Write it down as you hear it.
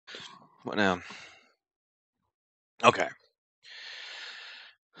What now? Okay.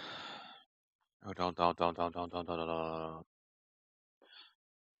 Oh, don't.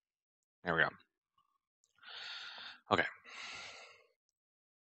 There we go. Okay.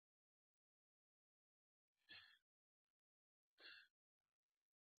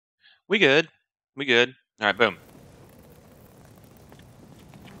 We good. We good. All right, boom.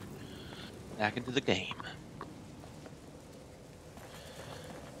 Back into the game.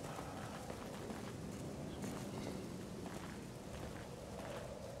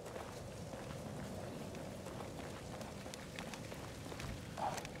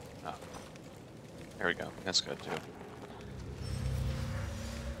 Oh, there we go. That's good too.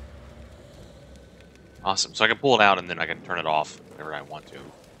 Awesome. So I can pull it out and then I can turn it off whenever I want to.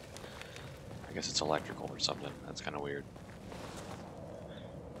 I guess it's electrical or something. That's kind of weird.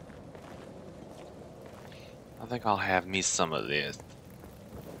 I think I'll have me some of this.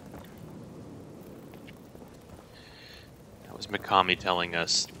 That was Mikami telling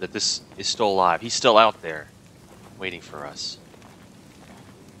us that this is still alive. He's still out there, waiting for us.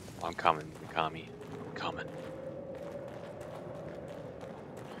 Oh, I'm coming, Mikami. I'm coming.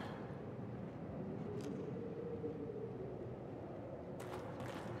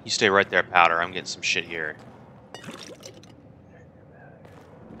 You stay right there, Powder. I'm getting some shit here.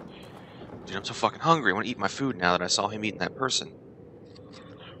 Dude, I'm so fucking hungry. I want to eat my food now that I saw him eating that person.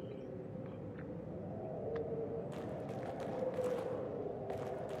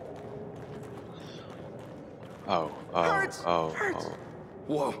 Hurts! Oh.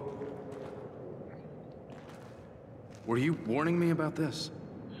 Whoa. Were you warning me about this?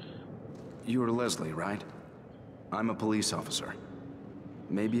 You are Leslie, right? I'm a police officer.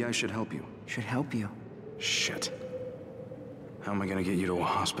 Maybe I should help you. Should help you. Shit. How am I gonna get you to a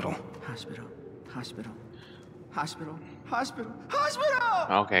hospital? Hospital. Hospital. Hospital. Hospital.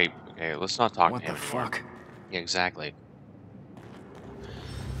 Hospital! Okay, let's not talk What to him the anymore. fuck? Yeah, exactly.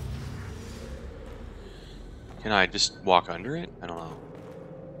 Can I just walk under it? I don't know.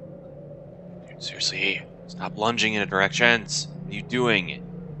 Dude, seriously, stop lunging in directions. What are you doing?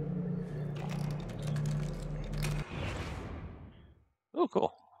 Oh,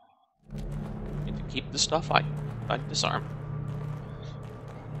 cool. Get to keep the stuff I disarm.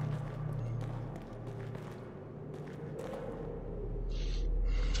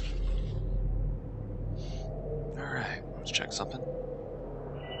 Alright, let's check something.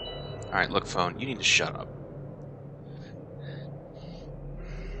 Alright, look, phone, you need to shut up.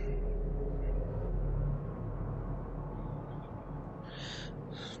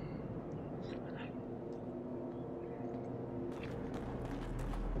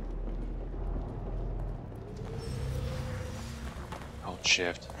 Hold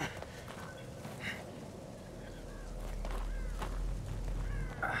shift.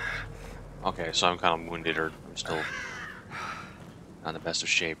 Okay, so I'm kind of wounded, or I'm still not in the best of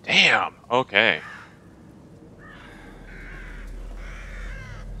shape. Damn! Okay.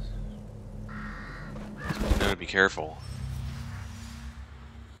 You gotta be careful.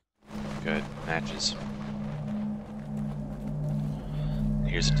 Good. Matches.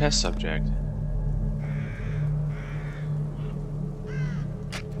 Here's a test subject.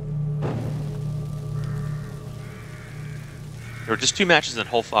 There were just 2 matches in the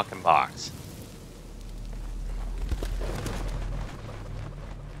whole fucking box.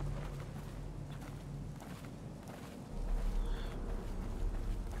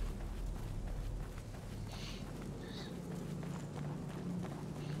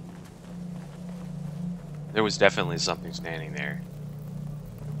 There was definitely something standing there.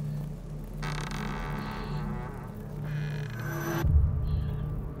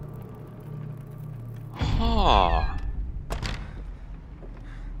 Huh.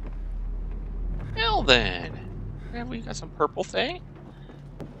 Well then. Yeah, we got some purple thing.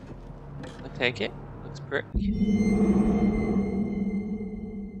 I'll take it. Looks pretty.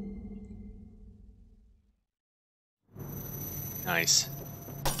 Nice.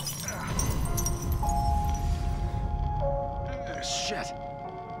 Shit.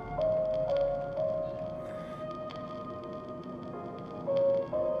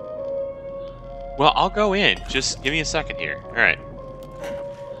 Well, I'll go in. Just give me a second here. Alright.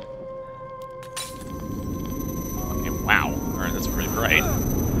 Okay, wow. Alright, that's pretty bright.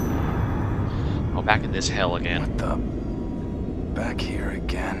 Oh, back in this hell again. What the? Back here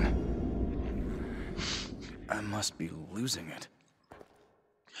again. I must be losing it.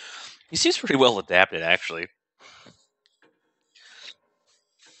 He seems pretty well adapted, actually.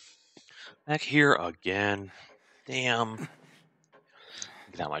 Back here again. Damn.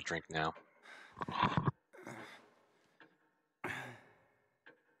 Get out my drink now.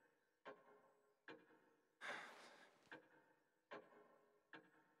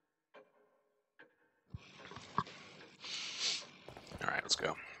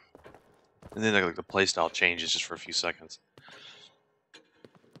 And then like the playstyle changes just for a few seconds.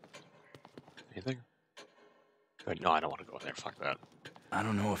 Anything? Good. No, I don't want to go in there. Fuck that. I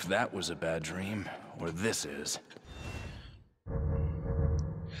don't know if that was a bad dream, or this is.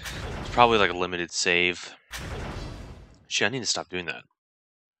 It's probably like a limited save. Shit, I need to stop doing that.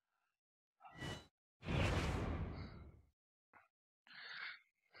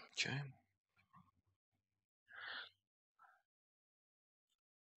 Okay.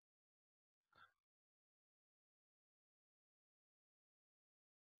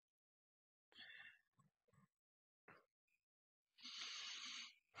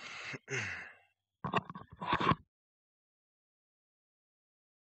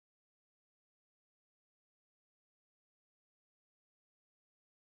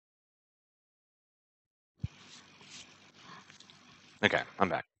 Okay, I'm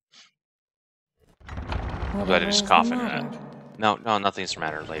back. I'm glad I just cough into that. No, nothing's the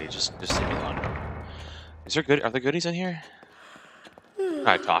matter, lady. Just leave me alone. Is there good? Are there goodies in here? Can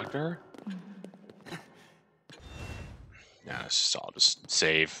I talk to her? Yeah, it's just, I'll just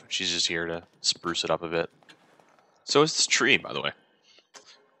save. She's just here to spruce it up a bit. So is this tree, by the way.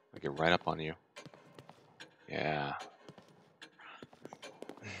 I get right up on you. Yeah.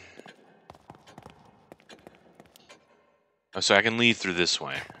 Oh, so I can leave through this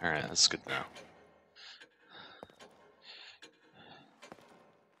way. Alright, that's good to know.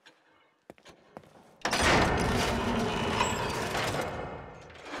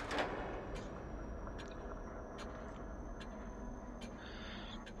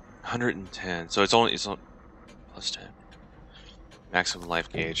 $110. So it's only plus 10. Maximum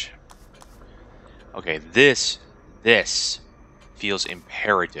life gauge. Okay, this feels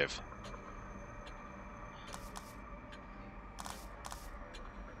imperative.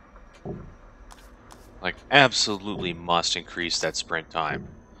 Like, absolutely must increase that sprint time.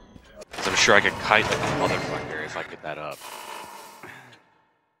 Because I'm sure I could kite like a motherfucker if I get that up.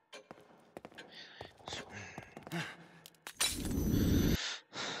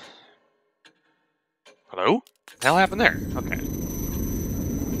 Hello? What the hell happened there? Okay.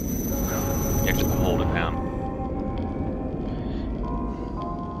 You actually have to hold it down.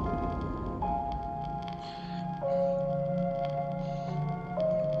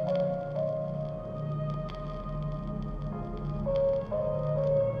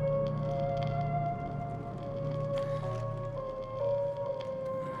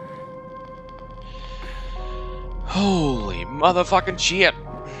 Holy motherfucking shit!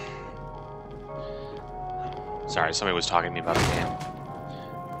 Sorry, somebody was talking to me about the game.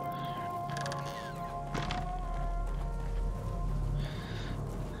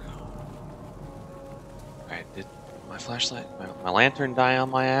 Alright, did my flashlight, my lantern die on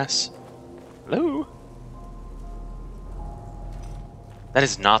my ass? Hello? That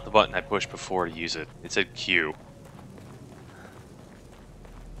is not the button I pushed before to use it. It said Q.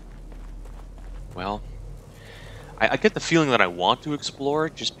 Well, I get the feeling that I want to explore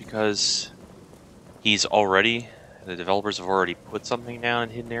it just because the developers have already put something down in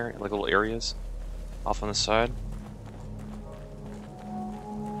hidden area, like little areas off on the side.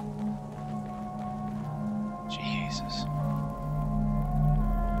 Jesus.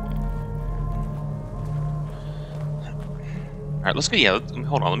 Alright, let's get,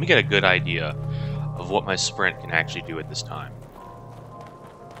 hold on, let me get a good idea of what my sprint can actually do at this time.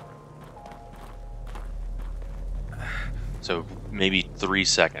 So, maybe 3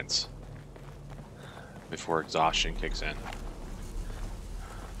 seconds before exhaustion kicks in.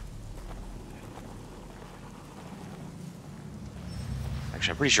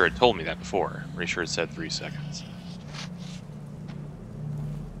 Actually, I'm pretty sure it told me that before. I'm pretty sure it said 3 seconds.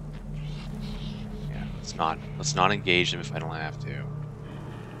 Yeah, let's not engage them if I don't have to.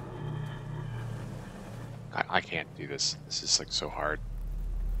 I can't do this. This is like so hard.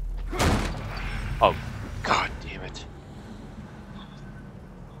 Oh, god damn it.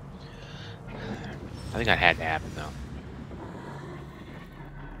 I think that had to happen, though.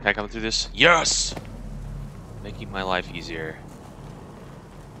 Can I come through this? Yes! Making my life easier.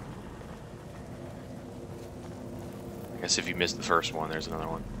 I guess if you missed the first one, there's another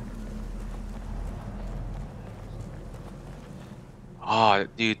one. Oh,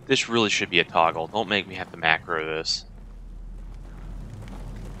 dude, this really should be a toggle. Don't make me have to macro this.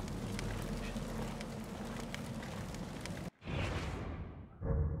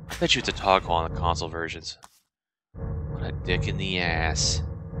 I bet you it's a toggle on the console versions. What a dick in the ass.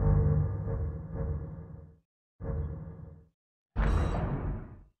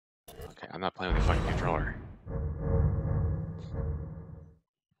 Okay, I'm not playing with the fucking controller.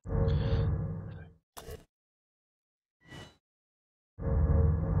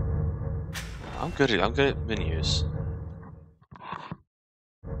 good at menus.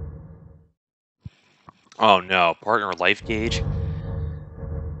 Oh no, partner life gauge.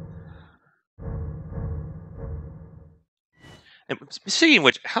 And speaking of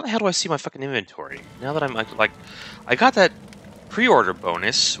which, how the hell do I see my fucking inventory? Now that I'm like I got that pre-order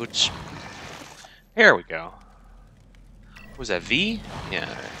bonus, which... There we go. Was that V? Yeah,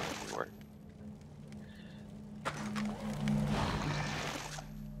 that worked.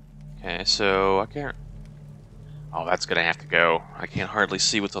 Okay, so I can't... Oh, that's gonna have to go. I can't hardly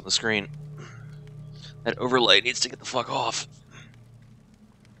see what's on the screen. That overlay needs to get the fuck off.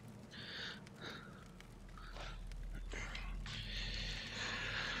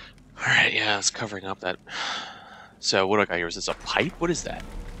 Alright, yeah, it's covering up that... So, what do I got here? Is this a pipe? What is that?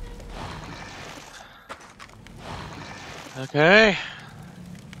 Okay.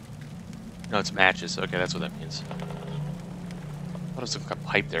 No, it's matches. Okay, that's what that means. I thought it was some kind of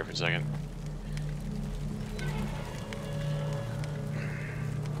pipe there for a second.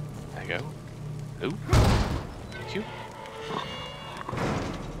 There you go. Ooh. Thank you.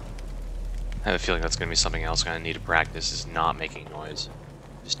 I have a feeling that's going to be something else I'm going to need to practice, is not making noise.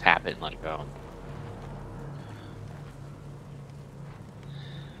 Just tap it and let it go.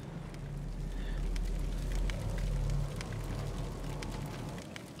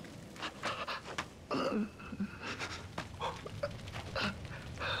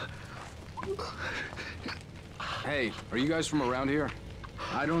 Hey, are you guys from around here?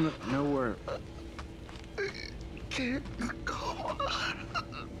 I don't know where... Can't go on.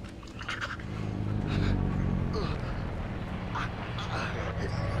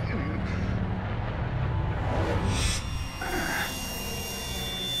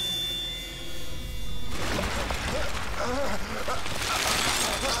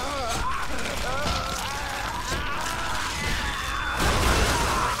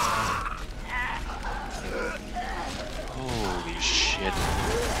 Holy shit.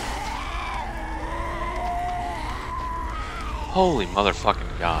 Holy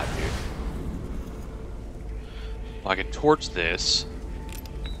motherfucking god, dude. Well, I could torch this,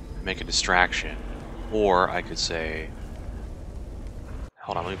 make a distraction, or I could say...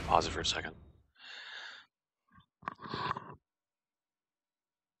 Hold on, let me pause it for a second.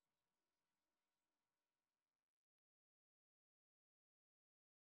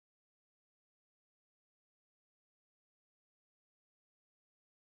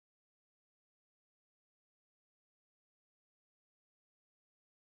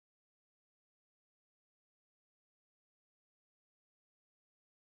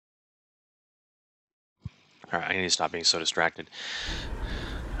 Alright, I need to stop being so distracted.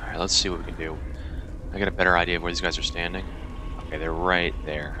 Alright, let's see what we can do. I get a better idea of where these guys are standing. Okay, they're right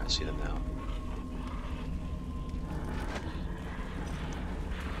there. I see them now.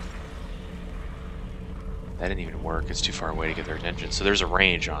 That didn't even work. It's too far away to get their attention. So there's a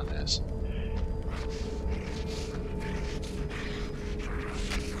range on this.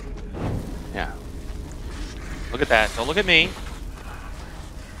 Yeah. Look at that. Don't look at me.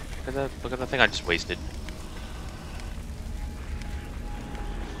 Look at the thing I just wasted.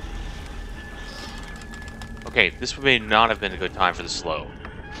 Okay, this may not have been a good time for the slow.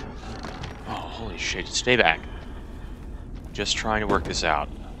 Oh, holy shit. Stay back. Just trying to work this out.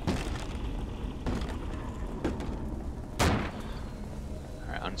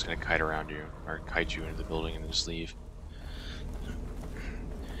 Alright, I'm just gonna kite around you. Or kite you into the building and just leave.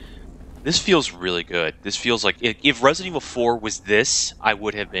 This feels really good. This feels like... If Resident Evil 4 was this, I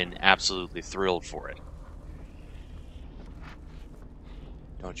would have been absolutely thrilled for it.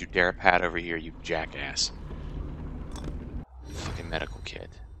 Don't you dare pat over here, you jackass. Fucking medical kit.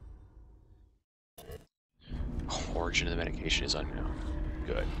 Origin of the medication is unknown.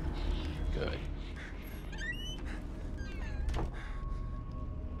 Good. Good.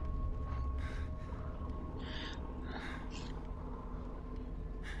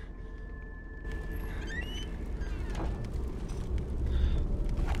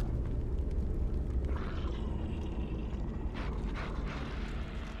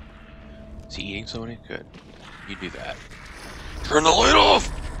 Is he eating somebody? Good. You do that. Turn the light off!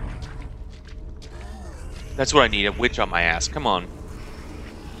 That's what I need, a witch on my ass. Come on.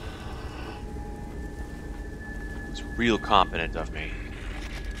 It's real competent of me.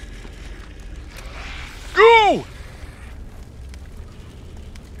 Go!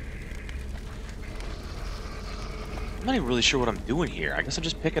 I'm not even really sure what I'm doing here. I guess I'm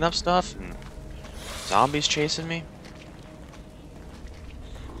just picking up stuff and zombies chasing me.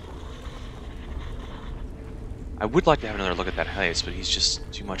 I would like to have another look at that heist, but he's just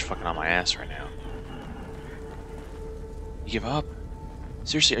too much fucking on my ass right now. You give up?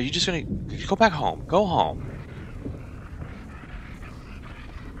 Seriously, are you just gonna go back home? Go home.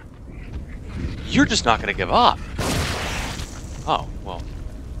 You're just not gonna give up. Oh, well.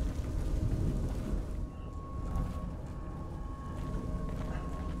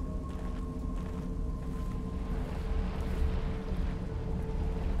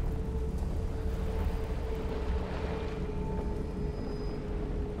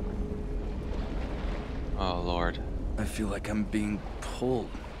 Oh, Lord. I feel like I'm being pulled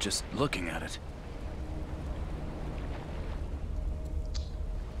just looking at it.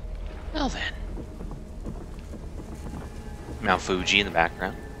 Well then. Mount Fuji in the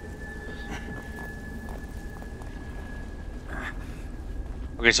background.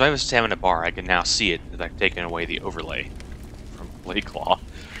 Okay, so I have a stamina bar. I can now see it that I've taken away the overlay from Blade Claw.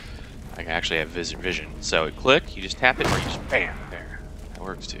 I can actually have vision. So click, you just tap it, or you just bam, there. That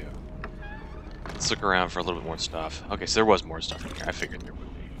works too. Let's look around for a little bit more stuff. Okay, so there was more stuff in here. I figured there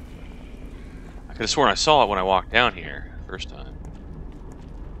would be. I could have sworn I saw it when I walked down here first time.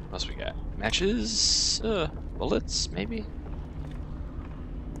 What else we got? Matches? Bullets, maybe?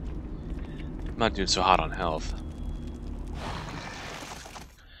 I'm not doing so hot on health.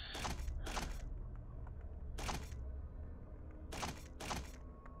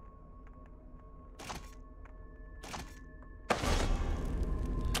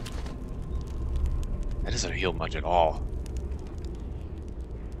 That doesn't heal much at all.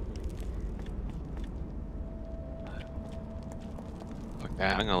 Fuck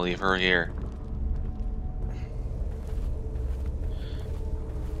that, I'm gonna leave her here.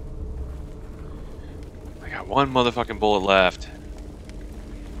 I got one motherfucking bullet left.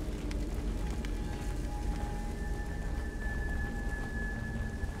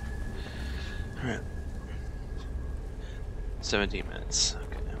 Alright. 17 minutes.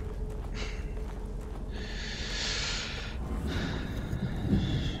 Okay.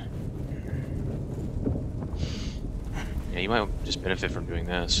 Yeah, you might just benefit from doing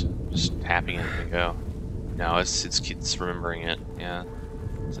this. Just tapping it and go. No, it's remembering it. Yeah.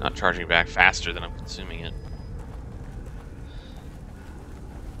 It's not charging back faster than I'm consuming it.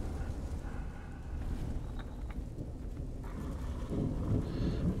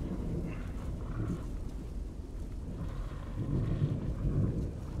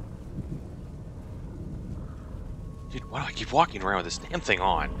 Dude, why do I keep walking around with this damn thing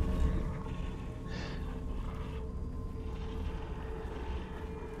on?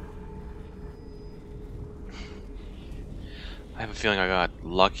 I have a feeling I got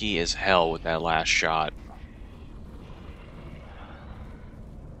lucky as hell with that last shot.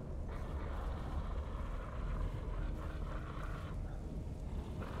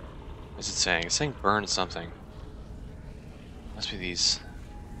 What's it saying? It's saying burn something. Must be these.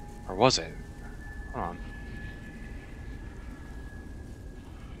 Or was it? Hold on.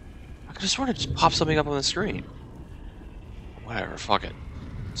 I could have sworn it just popped something up on the screen. Whatever, fuck it.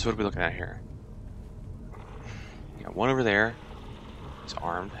 So what are we looking at here? We got one over there. He's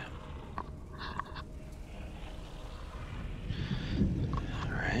armed.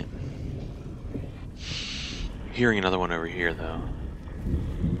 Alright. Hearing another one over here, though.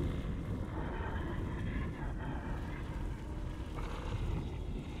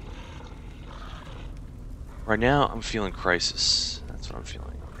 Right now, I'm feeling crisis. That's what I'm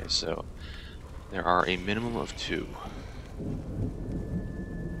feeling. Okay, so there are a minimum of 2.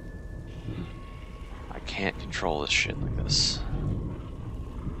 I can't control this shit like this.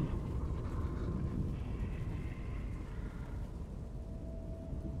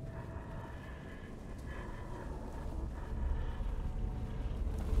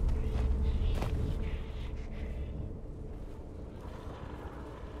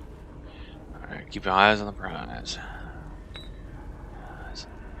 Alright, keep your eyes on the prize.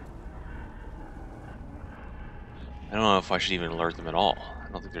 I don't know if I should even alert them at all. I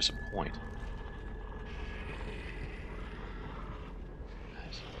don't think there's a point.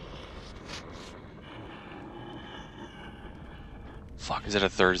 Fuck, is that a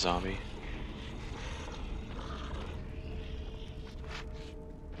third zombie?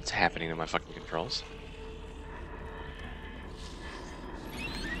 What's happening to my fucking controls?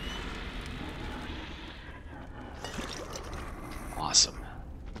 Awesome.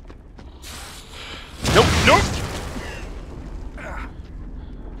 Nope, nope!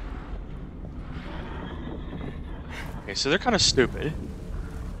 Okay, so they're kind of stupid.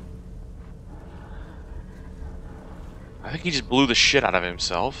 I think he just blew the shit out of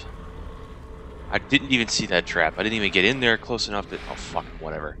himself. I didn't even see that trap. I didn't even get in there close enough to... Oh, fuck,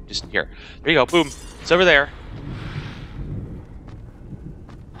 whatever. Just here. There you go, boom. It's over there.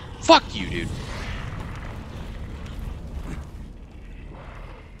 Fuck you, dude.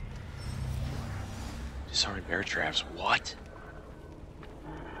 Disarming bear traps. What?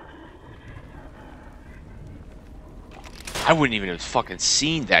 I wouldn't even have fucking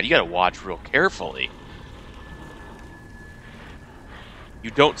seen that. You gotta watch real carefully.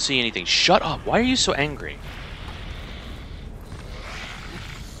 You don't see anything. Shut up. Why are you so angry?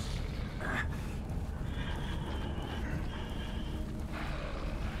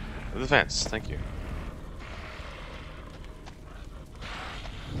 The fence. Thank you.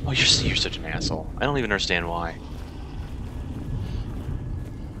 Oh, you're such an asshole. I don't even understand why.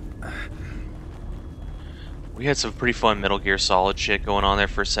 We had some pretty fun Metal Gear Solid shit going on there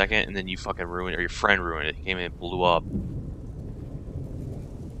for a second, and then you fucking ruined it, or your friend ruined it. He came in and blew up.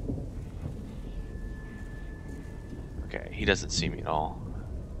 Okay, he doesn't see me at all.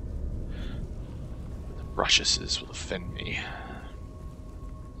 The brushes will offend me.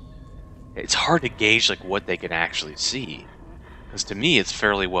 It's hard to gauge like what they can actually see, because to me it's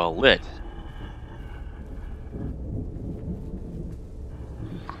fairly well lit.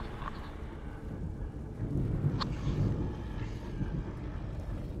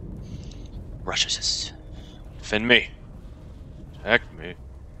 Brushes. Defend me. Protect me.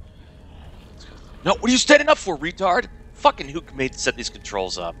 No, what are you standing up for, retard? Fucking who set these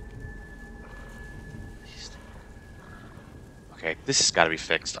controls up? Okay, this has got to be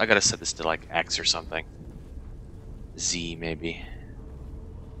fixed. I gotta set this to like X or something. Z, maybe.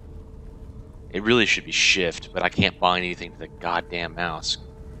 It really should be Shift, but I can't bind anything to the goddamn mouse.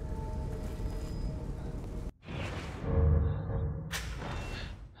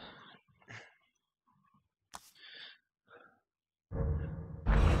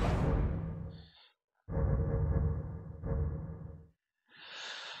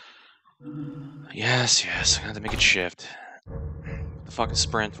 Yes, I'm gonna have to make it Shift. What the fuck is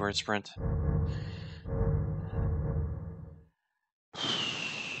Sprint? Where's Sprint?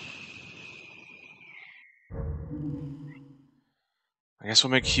 I guess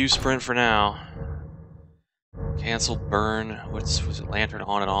we'll make Q Sprint for now. Cancel burn. Was it lantern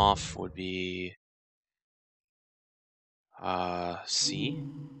on and off? Would be C.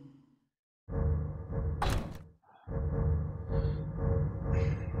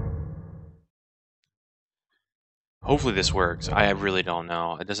 Hopefully this works. I really don't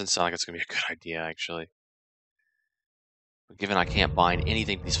know. It doesn't sound like it's gonna be a good idea, actually. But given I can't bind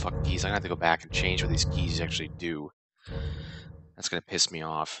anything to these fucking keys, I'm gonna have to go back and change what these keys actually do. That's gonna piss me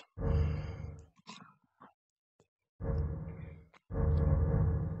off.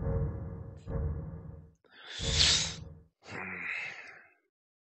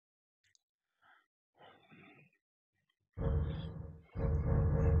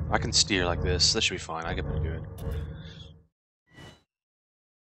 I can steer like this. This should be fine. I get to do it.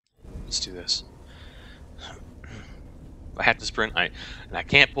 Let's do this. If I have to sprint, and I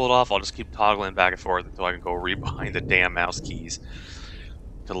can't pull it off, I'll just keep toggling back and forth until I can go rebind the damn mouse keys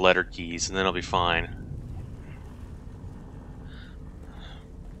to the letter keys, and then it'll be fine.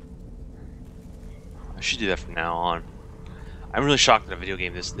 I should do that from now on. I'm really shocked that a video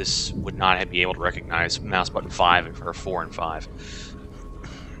game this would not be able to recognize mouse button 5 or 4 and 5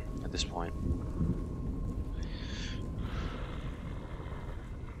 at this point.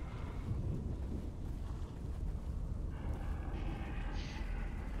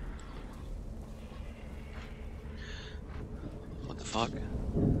 What the fuck? Okay.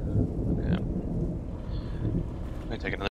 I'm gonna take another